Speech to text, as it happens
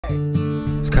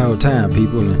It's called time,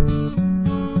 people,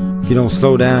 and if you don't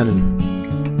slow down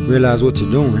and realize what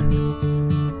you're doing,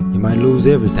 you might lose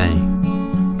everything.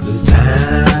 'Cause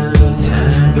time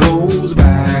goes by,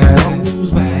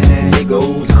 it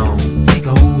goes on, and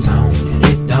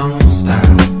it don't stop.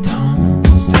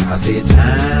 I said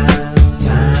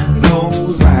time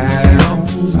goes by,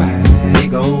 it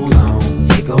goes on,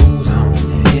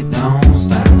 and it don't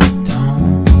stop.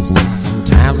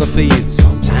 Sometimes I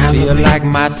feel like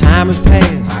my time has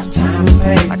passed,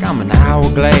 like I'm an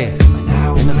hourglass,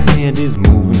 and the sand is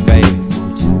moving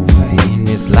fast. In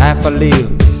this life I live,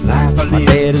 my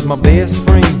dad is my best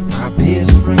friend,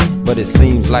 but it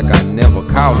seems like I never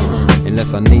call him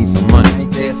unless I need some money.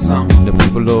 The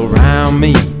people around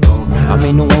me, I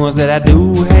mean the ones that I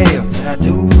do have,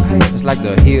 it's like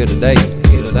they're here today,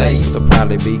 they'll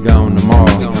probably be gone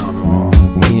tomorrow.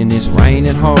 When it's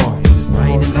raining hard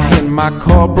and my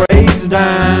car breaks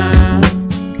down,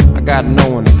 I got no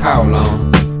one to call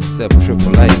on except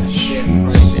Triple H.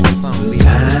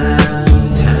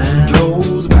 Time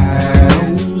goes by,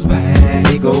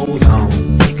 it goes on,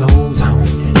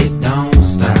 and it don't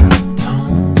stop.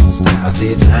 I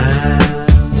said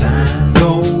time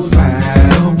goes by,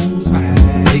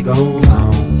 it goes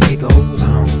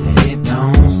on, and it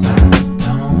don't stop.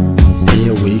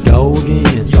 Here we go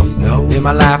again, in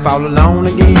my life all alone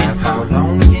again.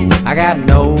 I got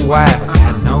no wife,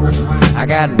 I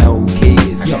got no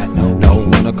kids, no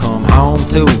one to come home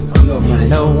to,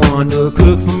 no one to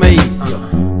cook for me.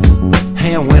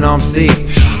 And when I'm sick,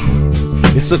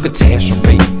 it's a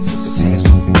catastrophe.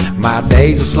 My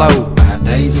days are slow,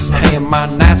 and my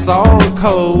nights are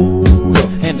cold.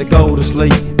 And to go to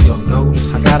sleep,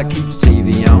 I gotta keep the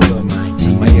TV on.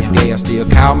 My ex-gal still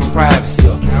call me private.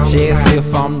 She asks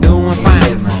if I'm doing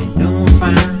fine.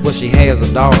 Well, she has a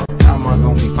daughter, how am I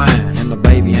gonna be fine? And the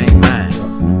baby ain't